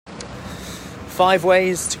5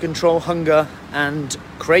 ways to control hunger and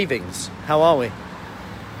cravings. How are we?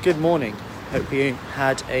 Good morning. Hope you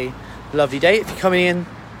had a lovely day. If you're coming in,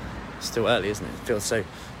 it's still early, isn't it? It feels so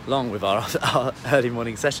long with our early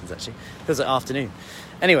morning sessions, actually. It feels like afternoon.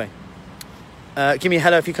 Anyway, give me a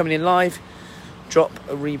hello if you're coming in live. Drop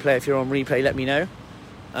a replay if you're on replay, let me know.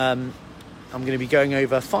 I'm going to be going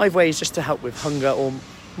over 5 ways just to help with hunger, or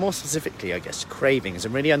more specifically, I guess, cravings,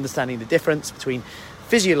 and really understanding the difference between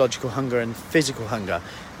physiological hunger and physical hunger,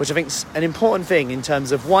 which I think is an important thing in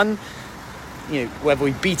terms of, one, whether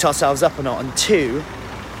we beat ourselves up or not, and two,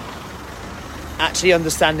 actually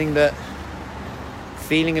understanding that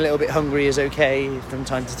feeling a little bit hungry is okay from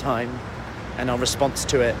time to time, and our response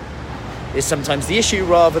to it is sometimes the issue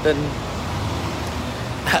rather than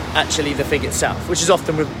actually the thing itself, which is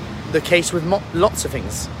often the case with lots of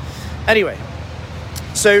things. Anyway,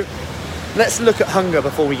 so let's look at hunger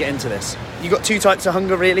before we get into this. You've got 2 types of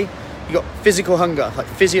hunger, really. You've got physical hunger, like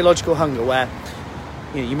physiological hunger, where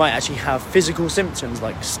you might actually have physical symptoms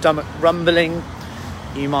like stomach rumbling.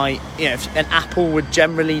 You might, if an apple would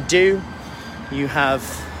generally do. You have,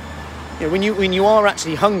 when you are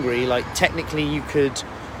actually hungry, like technically you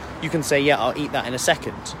can say, yeah, I'll eat that in a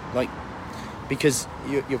second, like, because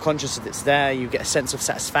you're conscious that it's there. You get a sense of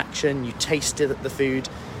satisfaction. You taste the food.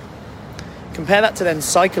 Compare that to then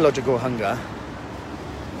psychological hunger.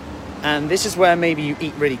 And this is where maybe you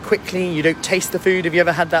eat really quickly. You don't taste the food. Have you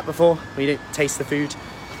ever had that before? Where you don't taste the food?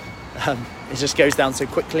 It just goes down so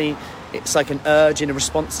quickly. It's like an urge in a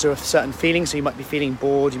response to a certain feeling. So you might be feeling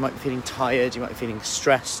bored. You might be feeling tired. You might be feeling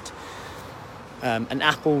stressed. An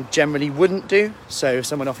apple generally wouldn't do. So if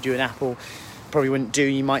someone offered you an apple, probably wouldn't do.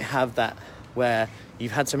 You might have that where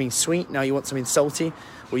you've had something sweet, now you want something salty.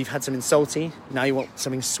 Or you've had something salty, now you want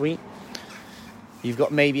something sweet. You've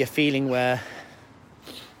got maybe a feeling where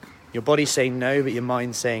your body's saying no, but your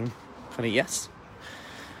mind's saying kind of yes.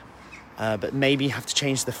 But maybe you have to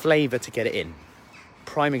change the flavour to get it in.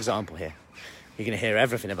 Prime example here. You're going to hear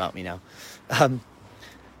everything about me now.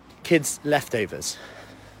 Kids' leftovers.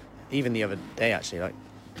 Even the other day, actually, like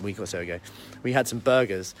a week or so ago, we had some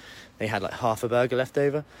burgers. They had like half a burger left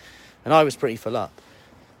over. And I was pretty full up.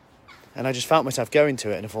 And I just felt myself going to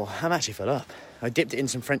it and I thought, I'm actually full up. I dipped it in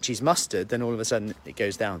some Frenchie's mustard, then all of a sudden it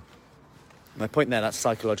goes down. My point there, that's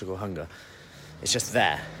psychological hunger. It's just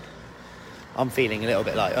there. I'm feeling a little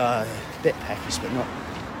bit like, a bit peckish, but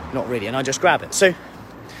not really. And I just grab it. So,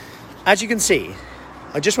 as you can see,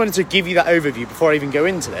 I just wanted to give you that overview before I even go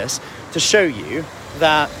into this, to show you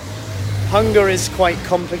that hunger is quite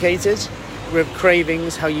complicated with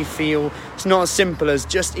cravings, how you feel. It's not as simple as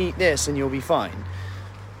just eat this and you'll be fine.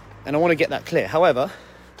 And I want to get that clear. However,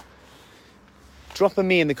 drop a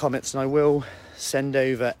me in the comments and I will send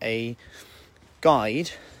over a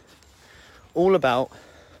guide all about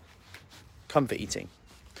comfort eating.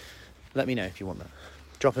 Let me know if you want that.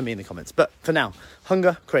 Drop a me in the comments. But for now,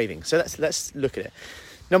 hunger, craving. So let's look at it.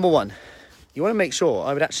 Number 1, you want to make sure,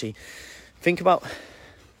 I would actually think about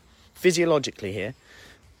physiologically here.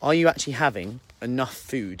 Are you actually having enough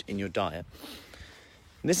food in your diet?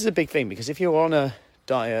 And this is a big thing, because if you're on a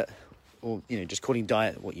diet, or just calling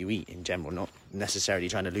diet what you eat in general, not necessarily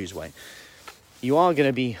trying to lose weight, you are going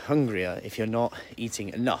to be hungrier if you're not eating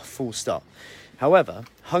enough, full stop. However,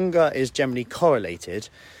 hunger is generally correlated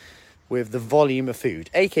with the volume of food,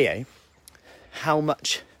 aka how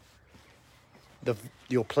much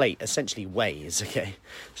your plate essentially weighs, okay?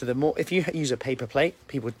 So the more, if you use a paper plate,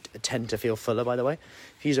 people tend to feel fuller, by the way.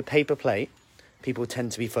 If you use a paper plate, people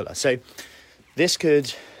tend to be fuller. So this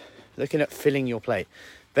could, looking at filling your plate,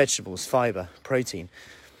 vegetables, fibre, protein,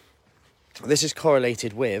 this is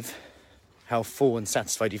correlated with how full and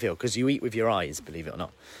satisfied you feel, because you eat with your eyes, believe it or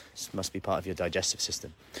not. This must be part of your digestive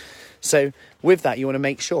system. So with that, you want to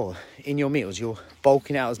make sure in your meals you're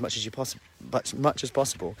bulking out as much as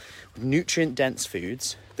possible with nutrient-dense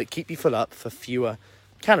foods that keep you full up for fewer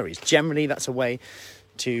calories. Generally, that's a way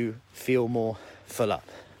to feel more full up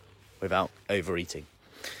without overeating.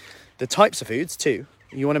 The types of foods too,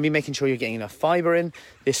 you want to be making sure you're getting enough fibre in.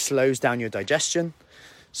 This slows down your digestion.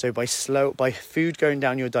 So by food going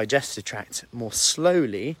down your digestive tract more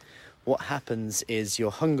slowly, what happens is your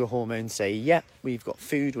hunger hormones say, yeah, we've got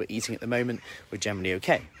food, we're eating at the moment, we're generally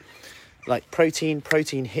okay. Like protein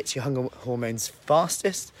hits your hunger hormones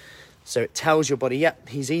fastest. So it tells your body, yep,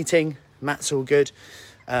 he's eating, Matt's all good.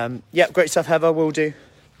 Yep, great stuff, Heather, will do.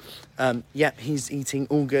 Yep, he's eating,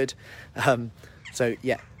 all good. So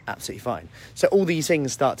yeah, absolutely fine. So all these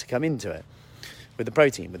things start to come into it with the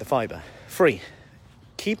protein, with the fibre. 3,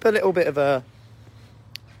 keep a little bit of a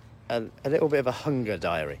hunger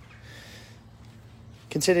diary.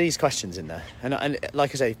 consider these questions in there. And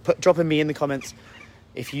like I say, drop me in the comments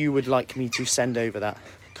if you would like me to send over that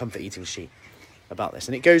comfort eating sheet about this.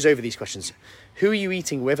 And it goes over these questions. Who are you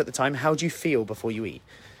eating with at the time? How do you feel before you eat?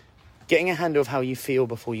 Getting a handle of how you feel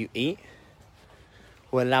before you eat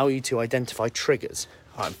will allow you to identify triggers.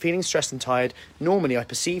 I'm feeling stressed and tired. Normally, I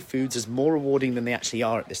perceive foods as more rewarding than they actually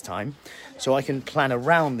are at this time. So I can plan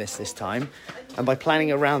around this time. And by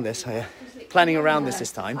planning around this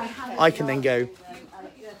time, I can then go,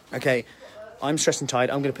 okay, I'm stressed and tired.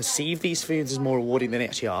 I'm going to perceive these foods as more rewarding than they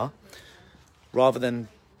actually are. Rather than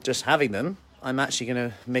just having them, I'm actually going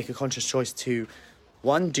to make a conscious choice to,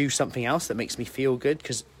 one, do something else that makes me feel good.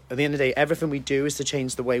 Because at the end of the day, everything we do is to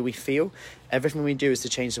change the way we feel. Everything we do is to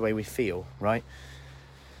change the way we feel, right?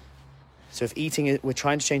 So if eating, we're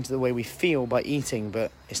trying to change the way we feel by eating,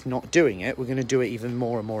 but it's not doing it, we're going to do it even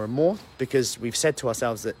more and more and more, because we've said to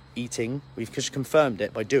ourselves that eating, we've just confirmed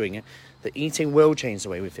it by doing it, that eating will change the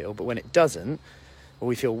way we feel. But when it doesn't, or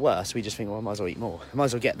we feel worse, we just think, well, I might as well eat more. I might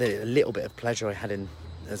as well get the little bit of pleasure I had in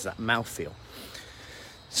as that mouthfeel.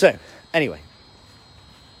 So anyway,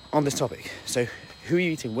 on this topic, so who are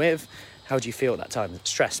you eating with? How do you feel at that time?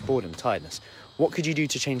 Stress, boredom, tiredness. What could you do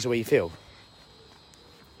to change the way you feel?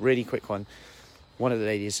 Really quick one. One of the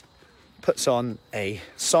ladies puts on a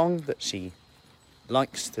song that she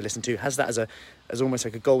likes to listen to, has that as almost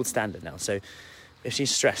like a gold standard now. So if she's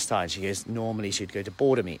stressed, tired, she goes, normally she'd go to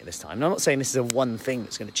boredom eat at this time. And I'm not saying this is a one thing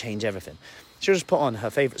that's going to change everything. She'll just put on her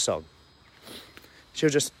favourite song. She'll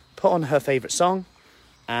just put on her favourite song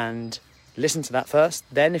and listen to that first.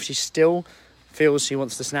 Then if she still feels she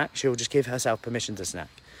wants to snack, she'll just give herself permission to snack.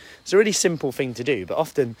 It's a really simple thing to do, but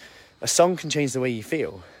often a song can change the way you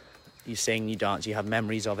feel. You sing, you dance, you have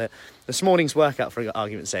memories of it. This morning's workout, for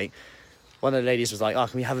argument's sake, one of the ladies was like, oh,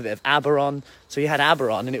 can we have a bit of ABBA on? So you had ABBA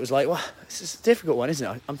on, and it was like, well, this is a difficult one,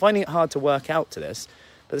 isn't it? I'm finding it hard to work out to this,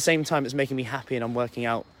 but at the same time, it's making me happy and I'm working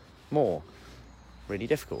out more. Really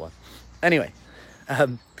difficult one. Anyway,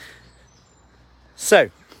 so,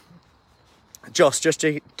 Joss, just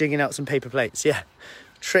digging out some paper plates. Yeah,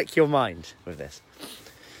 trick your mind with this.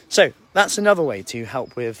 So that's another way to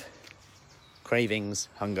help with cravings,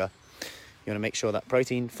 hunger. You want to make sure that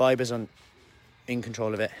protein, fibers are in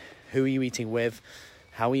control of it. Who are you eating with?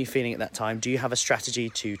 How are you feeling at that time? Do you have a strategy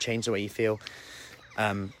to change the way you feel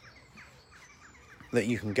that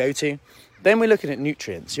you can go to? Then we're looking at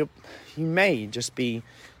nutrients. You may just be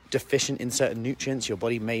deficient in certain nutrients. Your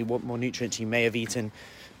body may want more nutrients. You may have eaten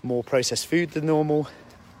more processed food than normal.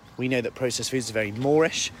 We know that processed foods are very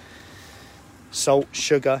moreish. Salt,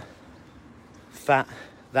 sugar, fat,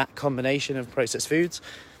 that combination of processed foods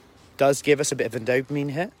does give us a bit of a dopamine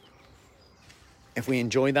hit. If we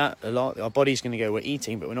enjoy that a lot, our body's going to go, we're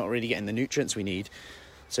eating, but we're not really getting the nutrients we need.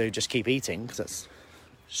 So just keep eating, because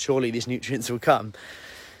surely these nutrients will come.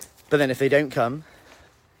 But then if they don't come,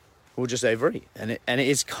 we'll just overeat. And it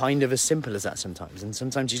is kind of as simple as that sometimes. And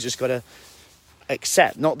sometimes you just got to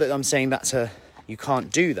accept, not that I'm saying you can't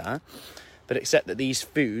do that, but accept that these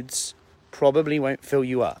foods probably won't fill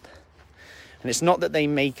you up. And it's not that they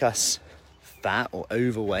make us fat or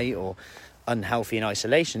overweight or unhealthy in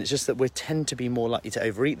isolation. It's just that we tend to be more likely to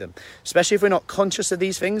overeat them, especially if we're not conscious of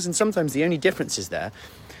these things. And sometimes the only difference is there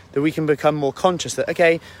that we can become more conscious that,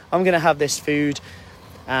 okay, I'm going to have this food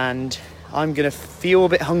and I'm going to feel a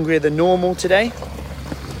bit hungrier than normal today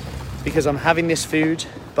because I'm having this food,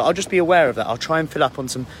 but I'll just be aware of that. I'll try and fill up on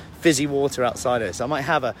some fizzy water outside of this. I might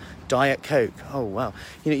have a Diet Coke. Oh, wow.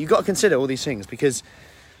 You've got to consider all these things, because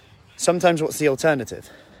sometimes what's the alternative?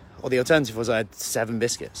 Or the alternative was I had 7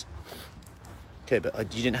 biscuits. Okay, but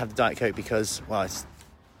you didn't have the Diet Coke because, well,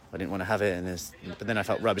 I didn't want to have it, but then I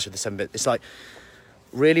felt rubbish with the 7 bits. It's like,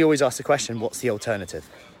 really always ask the question, what's the alternative?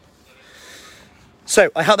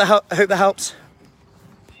 So, I hope that helps.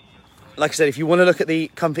 Like I said, if you want to look at the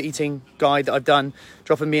comfort eating guide that I've done,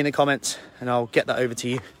 drop me in the comments and I'll get that over to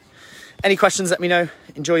you. Any questions, let me know.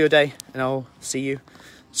 Enjoy your day and I'll see you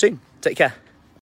soon. Take care.